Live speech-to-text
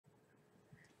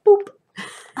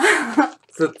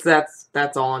So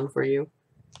that's on for you.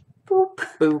 Boop.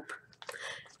 Boop.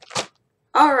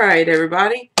 Alright,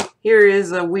 everybody. Here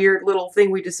is a weird little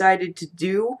thing we decided to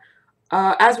do.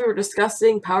 As we were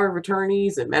discussing power of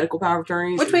attorneys and medical power of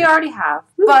attorneys. Which we already have,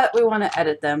 but we want to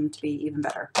edit them to be even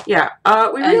better. Yeah.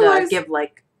 We realized... give,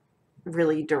 like,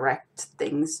 really direct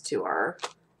things to our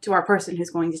person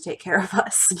who's going to take care of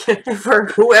us. For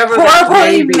whoever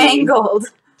horribly mangled.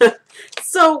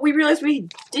 So we realized we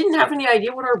didn't have any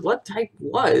idea what our blood type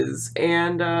was.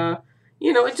 And,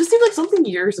 you know, it just seemed like something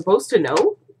you're supposed to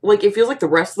know. Like, it feels like the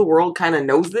rest of the world kind of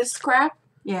knows this crap.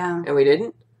 Yeah. And we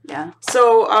didn't. Yeah.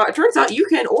 So, it turns out you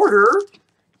can order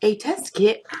a test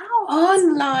kit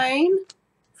online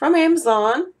from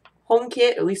Amazon. Home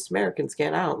kit, at least Americans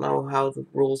can. I don't know how the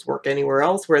rules work anywhere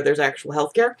else where there's actual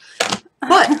healthcare.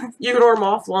 But you can order them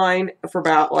offline for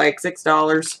about, like,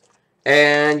 $6.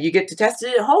 And you get to test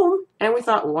it at home. And we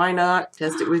thought, why not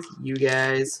test it with you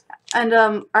guys? And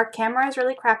our camera is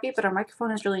really crappy, but our microphone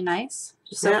is really nice.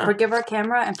 So forgive our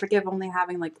camera and forgive only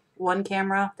having like one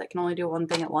camera that can only do one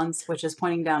thing at once, which is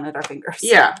pointing down at our fingers.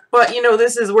 Yeah, but you know,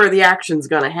 this is where the action's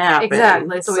gonna happen.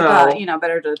 Exactly. So we thought, you know,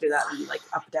 better to do that than like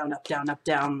up, down,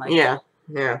 like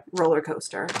roller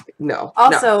coaster. No.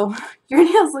 Also, your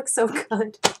nails look so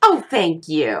good. Oh, thank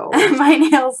you. My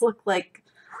nails look like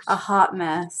a hot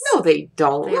mess. No, they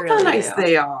don't. They Look really how nice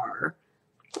they are.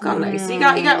 Look how nice. You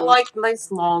got like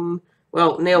nice long.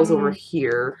 Well, nails over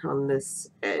here on this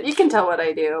edge. You can tell what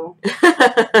I do.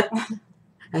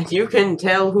 And you can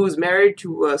tell who's married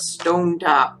to a stone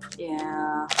top.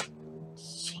 Yeah.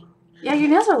 Yeah, your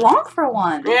nails are long for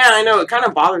one. Yeah, I know. It kind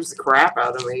of bothers the crap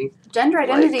out of me. Gender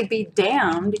identity be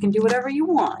damned. You can do whatever you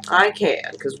want. I can,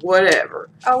 because whatever.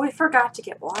 Oh, we forgot to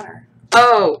get water.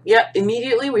 Oh, yeah.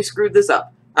 Immediately we screwed this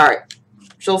up. All right.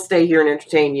 She'll stay here and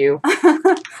entertain you. I'm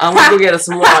going to go get us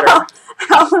some water.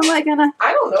 How am I gonna?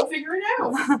 I don't know. Figure it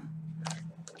out.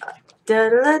 Da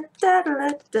da da da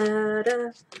da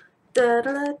da da da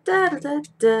da da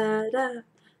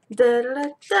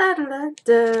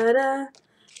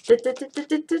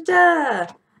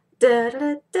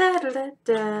da da da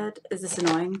da. Is this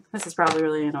annoying? This is probably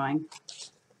really annoying.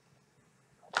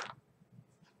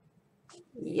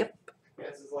 Yep. Yeah,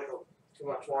 this is like too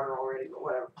much water already, but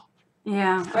whatever.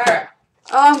 Yeah. All right.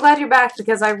 Oh, I'm glad you're back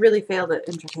because I really failed at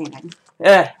entertaining.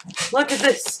 Yeah. Look at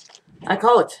this. I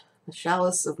call it the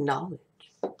chalice of knowledge.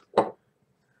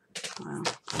 Wow.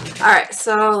 Alright,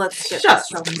 so let's get this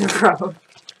show on the road.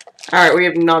 Alright, we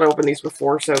have not opened these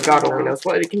before, so God only knows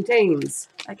what it contains.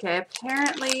 Okay,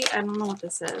 apparently, I don't know what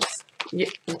this is.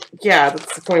 Yeah,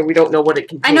 that's the point. We don't know what it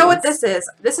contains. I know what this is.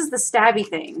 This is the stabby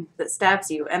thing that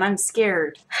stabs you, and I'm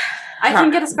scared. I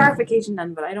can get a scarification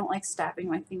done, but I don't like stabbing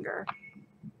my finger.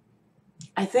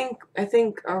 I think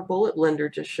our bullet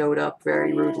blender just showed up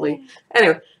very rudely.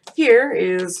 Anyway, here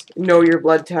is Know Your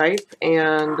Blood Type,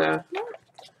 and Look,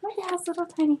 it has little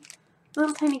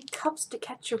tiny cups to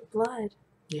catch your blood.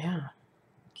 Yeah.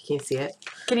 Can you see it?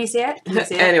 Can you see it? Can you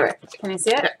see it? Anyway. Can you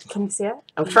see it? Can you see it?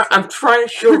 I'm trying to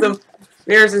show them.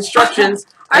 There's instructions.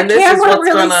 Our and this camera is what's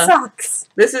really sucks.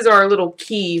 This is our little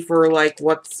key for like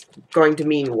what's going to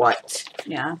mean what.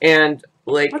 Yeah. And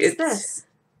like What's this?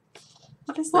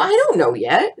 What is this? Well, I don't know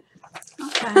yet.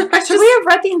 Okay. Should we have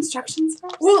read the instructions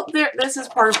first? Well, this is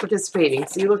part of participating.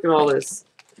 See, look at all this.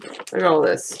 Look at all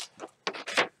this.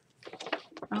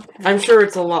 Okay. I'm sure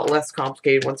it's a lot less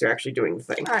complicated once you're actually doing the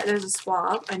thing. Alright, there's a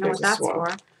swab. I know There's what that's swab.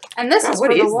 for. And this is for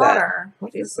the water.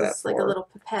 What is this that is like a little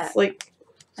pipette. It's like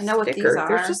I know what these sticker. are.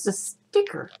 There's just a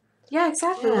sticker. Yeah,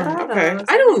 exactly. Yeah, What are okay. those?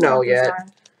 I don't know what these yet. are.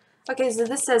 Okay, so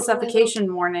this says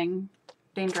suffocation warning.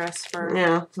 Dangerous for...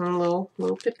 Yeah, a little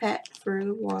pipette for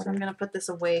the So water. I'm going to put this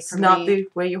away It's from not the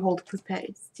way you hold the pipette.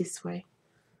 It's this way.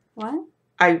 What?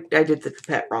 I did the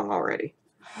pipette wrong already.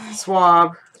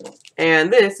 Swab.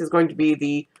 And this is going to be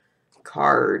the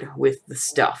card with the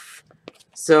stuff.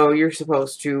 So you're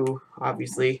supposed to,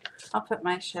 obviously... I'll put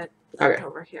my shit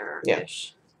over here. Yeah.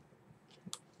 Ish.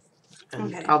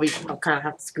 And Okay. I'll kind of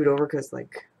have to scoot over because,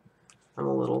 like, I'm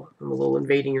a little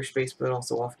invading your space, but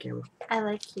also off camera. I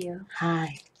like you.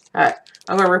 Hi. Alright,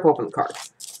 I'm going to rip open the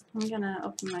cards. I'm going to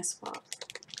open my swab.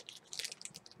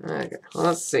 Okay, well,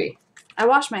 let's see. I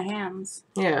wash my hands.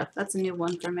 Yeah. That's a new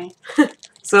one for me.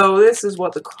 So this is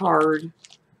what the card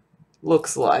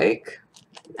looks like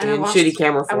And in shitty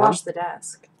camera I form. washed the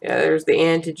desk. Yeah, there's the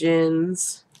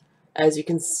antigens, as you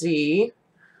can see,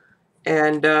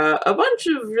 and a bunch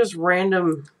of just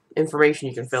random information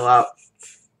you can fill out.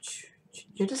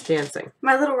 You're just dancing.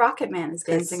 My little rocket man is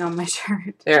dancing on my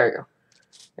shirt. There we go.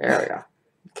 There we go.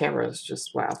 The camera's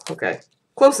just, wow. Okay.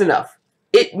 Close enough.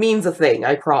 It means a thing,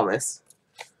 I promise.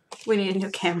 We need a new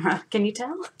camera. Can you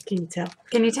tell? Can you tell?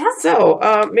 Can you tell?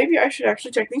 So, maybe I should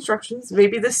actually check the instructions.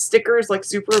 Maybe this sticker is, like,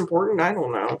 super important. I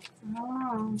don't know.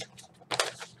 Oh.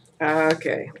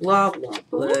 Okay. Blah, blah,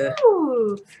 blah.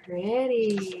 Ooh,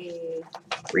 pretty.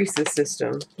 Reese's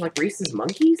system. Like Reese's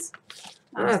Monkeys?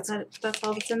 Oh, that's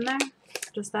all that's in there?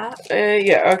 Just that?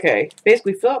 Yeah, okay.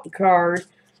 Basically, fill out the card.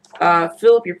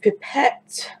 Fill up your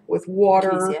pipette with water.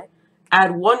 Can you see it?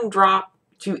 Add 1 drop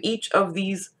to each of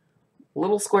these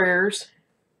little squares.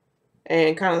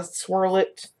 And kind of swirl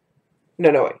it.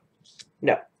 No, wait.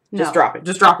 No. Just drop it.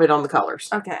 Just drop it on the colors.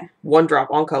 Okay. 1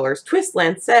 drop on colors. Twist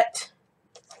Lancet.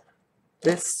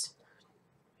 This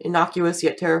innocuous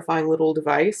yet terrifying little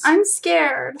device. I'm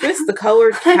scared. Twist the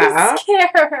colored cap. I'm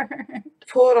scared.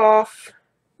 Pull it off.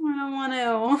 I don't want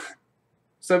to.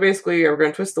 So basically, we're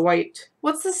going to twist the white.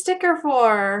 What's the sticker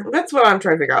for? That's what I'm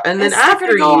trying to figure out. And then Is sticker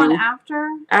after go on you,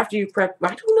 after you prep, I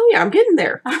don't know. Yeah, I'm getting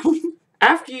there.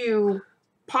 After you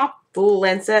pop the little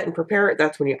lancet and prepare it,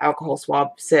 that's when you alcohol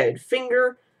swab said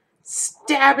finger,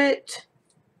 stab it.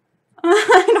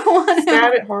 I don't want to.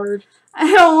 Stab it hard. I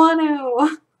don't want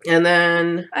to. And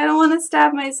then I don't want to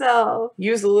stab myself.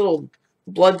 use the little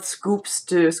blood scoops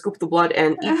to scoop the blood,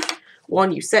 and each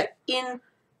one you set in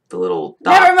the little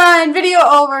dot. Never mind. Video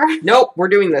over. Nope, we're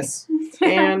doing this.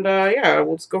 And yeah,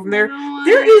 we'll just go from there. I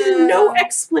There don't is wanna. no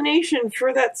explanation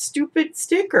for that stupid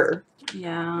sticker.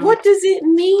 Yeah. What does it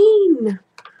mean?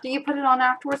 Do you put it on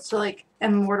afterwards to like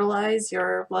immortalize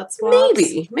your blood swabs?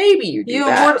 Maybe you do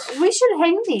that. We should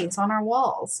hang these on our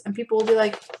walls, and people will be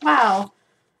like, "Wow,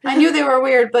 I knew they were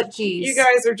weird, but geez." You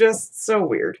guys are just so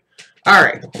weird. All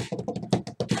right.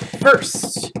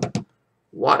 First,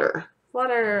 water.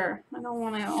 Water. I don't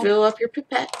want to. Fill up your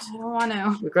pipette. I don't want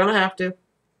to. We're gonna have to.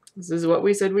 This is what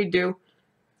we said we'd do.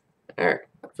 All right.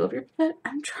 Fill up your pipette.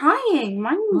 I'm trying.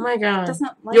 Mine Oh my god.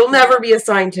 doesn't like You'll it. never be a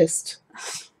scientist.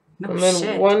 No And then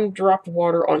shit. 1 drop of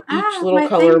water on each my little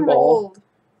color thing ball. rolled.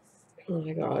 Oh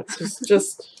my god.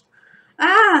 Just.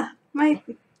 My.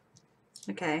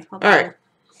 Okay. Hold All on. right.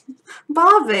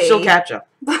 Bobby. She'll catch up.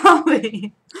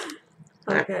 Bobby.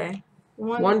 All right. Okay.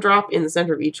 1 drop in the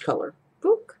center of each color.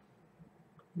 Book.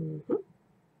 Mm-hmm.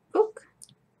 Book.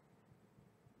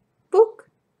 Book.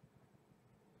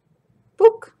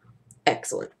 Book.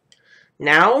 Excellent.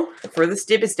 Now for the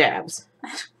stibby stabs.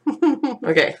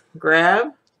 Okay,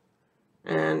 grab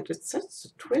and it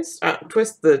says twist.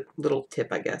 Twist the little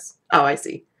tip, I guess. Oh, I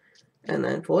see. And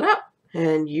then pull it out,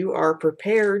 and you are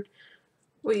prepared.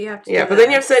 Well, you have to. Yeah, but then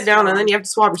you have to sit down, and then you have to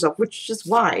swab yourself. Which is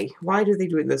why? Why do they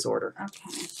do it in this order?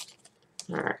 Okay.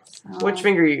 All right. So, Which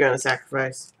finger are you gonna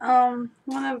sacrifice? one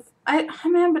of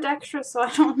I'm ambidextrous, so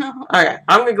I don't know. Okay,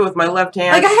 I'm gonna go with my left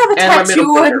hand. Like I have a and my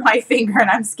middle tattoo finger. on my finger, and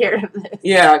I'm scared of this.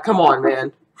 Yeah, come on,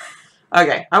 man.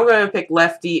 Okay, I'm gonna pick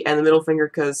lefty and the middle finger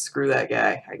because screw that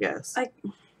guy, I guess. I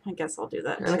guess I'll do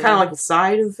that. And too. kind of like the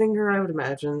side of the finger, I would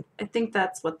imagine. I think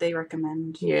that's what they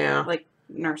recommend. Yeah. Like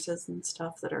nurses and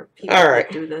stuff that are people All that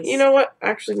right. do this. You know what?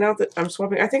 Actually, now that I'm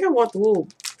swapping, I think I want the little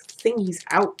thingies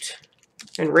out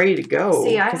and ready to go.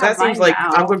 See, I Because have that seems mine like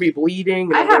out. I'm going to be bleeding.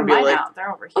 And I I'm have gonna be mine like, out.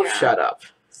 They're over here. oh, shut up.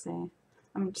 See,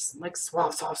 I'm just like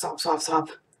swab.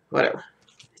 Whatever.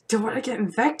 Don't want to get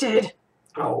infected.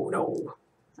 Oh, no.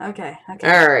 Okay.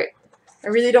 Okay. All right. I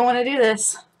really don't want to do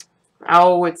this.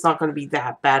 Oh, it's not going to be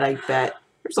that bad, I bet.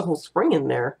 There's a whole spring in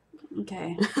there.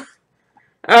 Okay.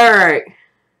 All right.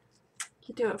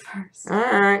 You do it first. All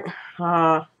right.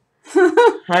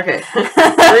 Okay.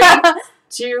 3,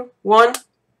 2, 1.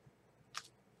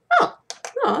 Oh,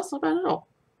 no, that's not bad at all.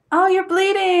 Oh, you're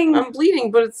bleeding. I'm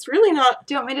bleeding, but it's really not.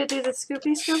 Do you want me to do the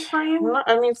scoopy scoop for you?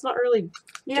 I mean, it's not really.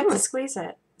 You have to squeeze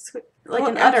it. Like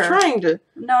Well, an I'm udder. trying to.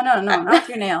 No, not with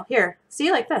your nail. Here.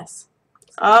 See, like this.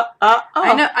 Oh.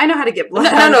 I know how to get blood.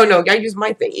 No. I use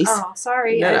my thingies. Oh,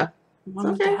 sorry. No. I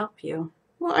wanted okay. to help you.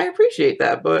 Well, I appreciate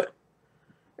that, but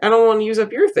I don't want to use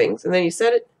up your things. And then you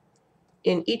set it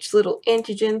in each little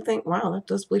antigen thing. Wow, that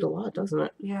does bleed a lot, doesn't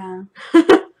it? Yeah.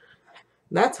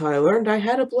 That's how I learned I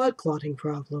had a blood clotting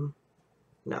problem.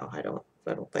 No, I don't.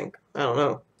 I don't think. I don't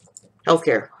know.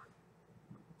 Healthcare.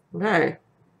 Okay.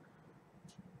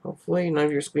 Hopefully none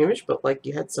of you are squeamish, but like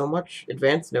you had so much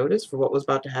advance notice for what was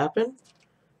about to happen.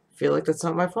 I feel like that's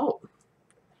not my fault.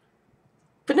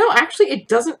 But no, actually it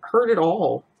doesn't hurt at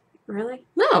all. Really?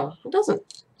 No, it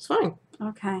doesn't. It's fine.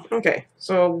 Okay. Okay,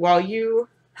 so while you...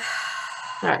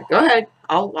 Alright, go ahead.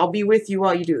 I'll be with you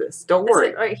while you do this. Don't worry.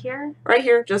 Is it right here? Right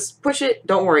here, just push it.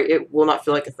 Don't worry, it will not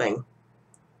feel like a thing.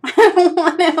 I don't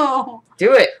want to.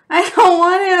 Do it. I don't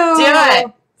want to. Do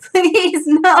it. Please,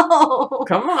 no.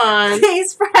 Come on.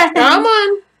 Please, friend. Come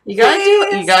on. You gotta do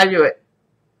it. You gotta do it.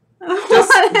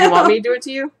 Just, do you want me to do it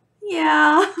to you?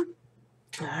 Yeah.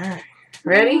 Alright. I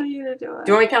Ready? want you to do it.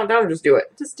 Do you want me to count down or just do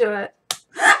it? Just do it.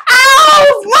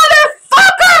 Ow!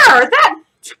 Motherfucker! That.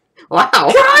 Wow.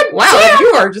 God wow, damn.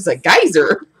 you are just a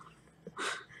geyser.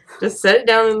 Just set it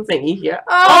down in the thingy. Yeah.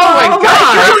 Oh, my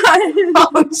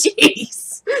god. Oh,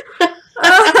 jeez.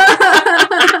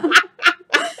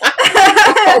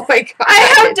 Oh my god.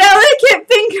 I have delicate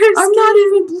fingers. I'm not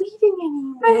even bleeding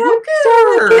anymore. I have Look at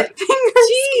her. delicate fingers.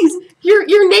 Jeez.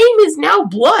 Your name is now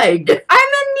Blood. I'm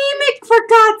anemic, for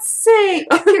God's sake.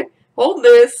 Okay. Hold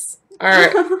this.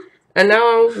 Alright. And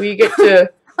now we get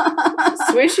to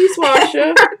Swishy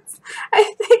Swasha.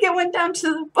 I think it went down to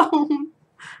the bone.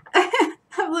 I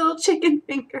have little chicken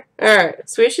finger. Alright.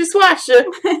 Swishy Swasha.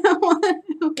 I don't want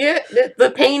to. Get it.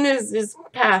 The pain is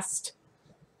past.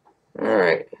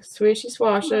 Alright. Swishy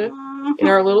Swasha. In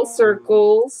our little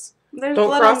circles. There's Don't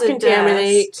blood on the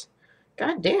cross-contaminate.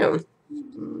 God damn. desk.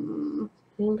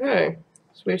 Okay.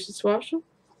 Swishy Swasha.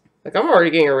 Like, I'm already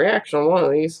getting a reaction on one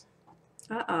of these.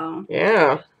 Uh-oh.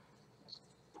 Yeah.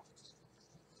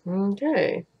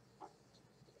 Okay.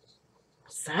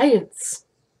 Science.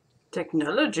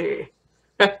 Technology.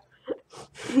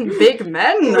 Big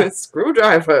men. With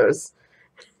screwdrivers.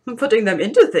 Putting them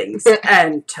into things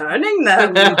and turning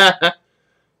them.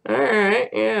 Alright,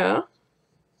 yeah.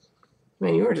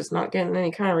 Man, you are just not getting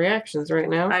any kind of reactions right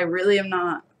now. I really am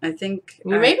not. I think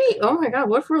You maybe, oh my god,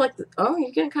 what if we're like,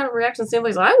 you're getting kind of reactions the same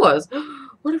place I was.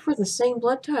 What if we're the same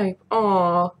blood type?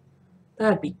 Aw,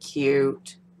 that'd be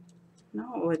cute.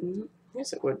 No, it wouldn't.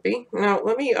 Yes, it would be. Now,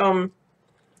 let me,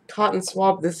 cotton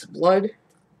swab this blood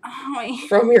Oh,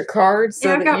 from your card so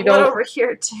yeah, I've that got you blood don't over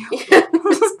here too.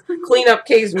 clean up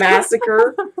Kay's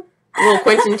massacre. A little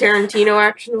Quentin Tarantino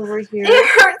action over here. It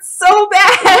hurts so What the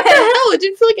bad. hell? It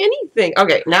didn't feel like anything.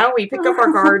 Okay, now we pick up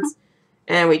our cards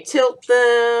and we tilt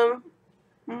them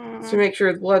to make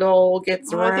sure the blood all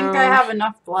gets Well, around. I think I have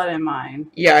enough blood in mine.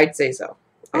 Yeah, I'd say so.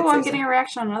 Oh, I'm getting a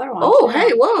reaction on another one. Oh, too.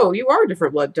 hey, whoa, you are a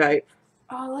different blood type.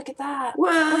 Oh, look at that.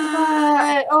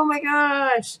 What? Oh my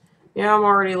gosh. Yeah, I'm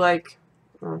already like,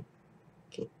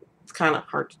 okay. It's kind of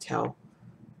hard to tell.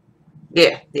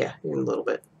 Yeah, even a little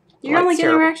bit. You're Light's only getting a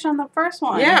terrible. reaction on the first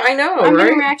one. Yeah, I know, I'm right?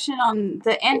 getting a reaction on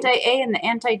the anti-A and the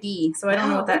anti-D, so I don't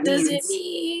know what that means. What does it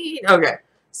mean? Okay,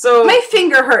 so My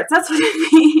finger hurts. That's what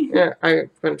it means. yeah, I'm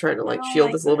gonna try to like I don't shield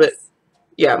like this a little bit.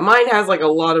 Yeah, mine has like a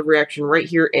lot of reaction right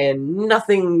here, and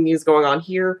nothing is going on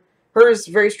here. Hers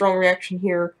very strong reaction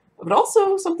here, but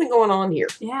also something going on here.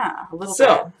 Yeah, a little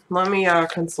So let me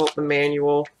consult the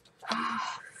manual. bit.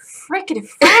 Frickin'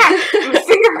 fuck! My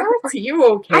finger hurts. Are you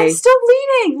okay? I'm still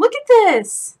bleeding. Look at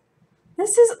this.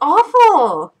 This is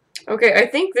awful. Okay, I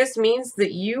think this means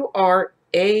that you are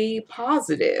A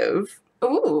positive,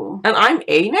 Ooh. and I'm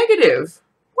A negative.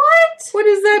 What? What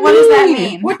does that mean? What does that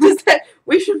mean? What does that?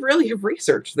 We should really have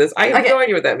researched this. I have Okay. no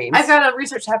idea what that means. I've got a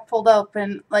research tab pulled up,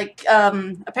 and like,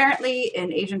 apparently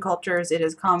in Asian cultures, it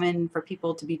is common for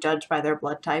people to be judged by their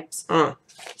blood types. Mm.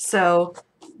 So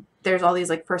there's all these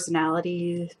like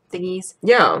personality thingies.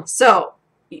 Yeah. So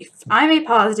if I'm A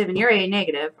positive and you're A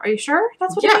negative, are you sure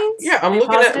that's what it means? Yeah, I'm A looking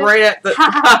positive? at right at the.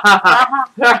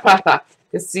 Uh-huh.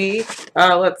 You see?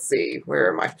 Let's see.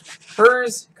 Where am I?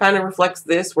 Hers kind of reflects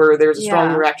this, where there's a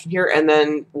strong Yeah. reaction here, and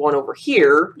then one over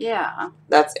here. Yeah.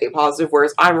 That's A positive,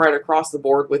 whereas I'm right across the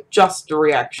board with just a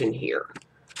reaction here.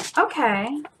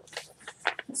 Okay.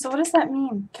 So what does that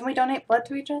mean? Can we donate blood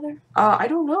to each other? I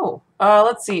don't know.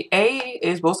 Let's see. A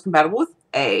is most compatible with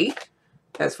A,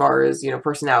 as far as,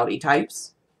 personality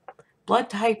types. Blood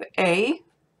type A,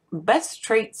 best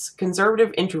traits: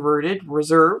 conservative, introverted,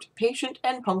 reserved, patient,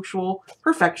 and punctual,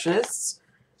 perfectionists.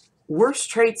 Worst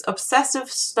traits: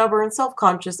 obsessive, stubborn,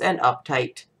 self-conscious, and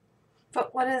uptight.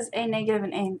 But what is A negative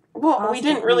and A? Well, we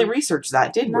didn't really research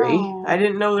that, did we? No. I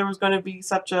didn't know there was going to be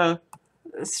such a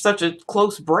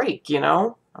close break,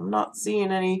 I'm not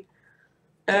seeing any.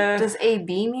 Does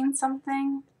AB mean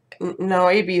something? No,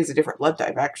 AB is a different blood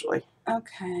type, actually.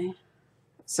 Okay.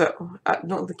 So,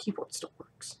 no, the keyboard still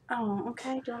works. Oh,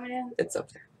 okay. Do you want me to? It's up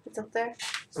there. It's up there.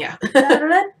 Yeah.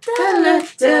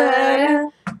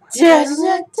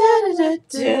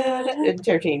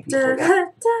 Entertain people. Yeah.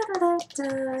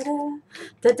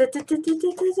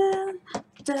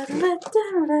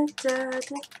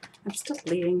 I'm still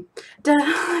bleeding.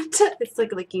 It's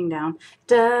like leaking down.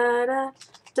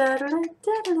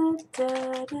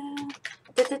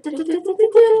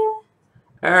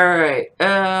 All right.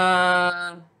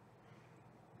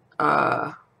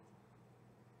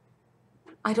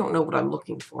 I don't know what I'm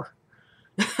looking for.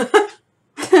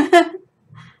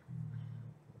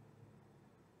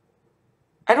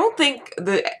 I don't think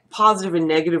the positive and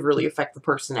negative really affect the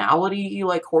personality,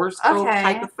 like horoscope Okay.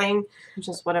 type of thing.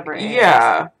 Just whatever it is.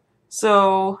 Yeah.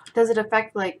 So Does it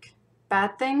affect like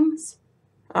bad things?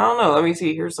 I don't know. Let me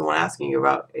see. Here's someone asking you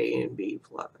about A and B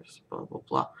plus blah blah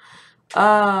blah.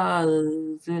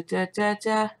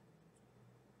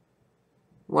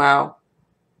 Wow.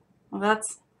 Well,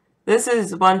 this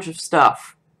is a bunch of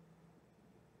stuff.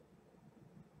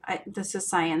 This is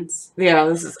science. Yeah,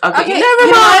 this is okay. Okay,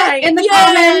 Never mind. In the Yay!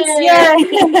 comments,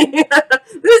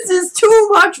 yay! This is too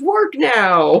much work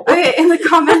now. Okay, in the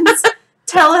comments,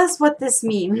 tell us what this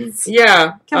means.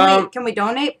 Yeah. Can we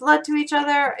donate blood to each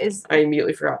other? I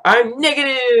immediately forgot. I'm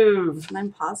negative. And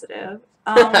I'm positive.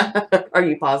 Are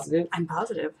you positive? I'm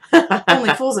positive.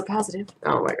 Only fools are positive.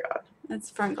 Oh my god. It's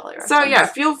Ferngully reference. So yeah,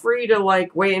 feel free to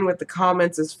like weigh in with the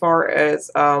comments as far as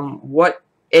what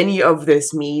any of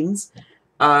this means.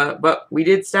 But we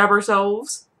did stab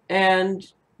ourselves,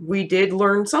 and we did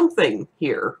learn something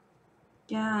here.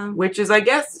 Yeah. Which is, I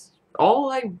guess,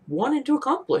 all I wanted to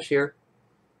accomplish here.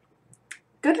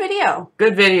 Good video.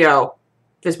 Good video.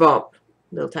 Fist bump.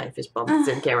 Little tiny fist bump. It's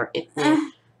in camera.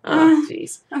 Oh,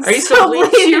 jeez. Are you still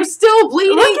bleeding? You're still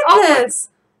bleeding? Look at this.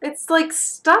 It's like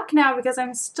stuck now because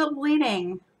I'm still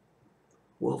bleeding.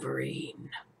 Wolverine.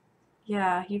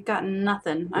 Yeah, you've got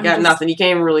nothing. You got nothing. You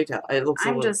can't even really tell. It looks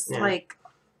I'm a little, just yeah. like,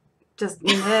 Let's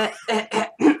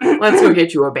go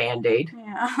get you a Band-Aid.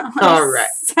 Yeah. All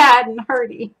right. Sad and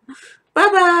hurty.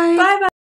 Bye-bye. Bye-bye.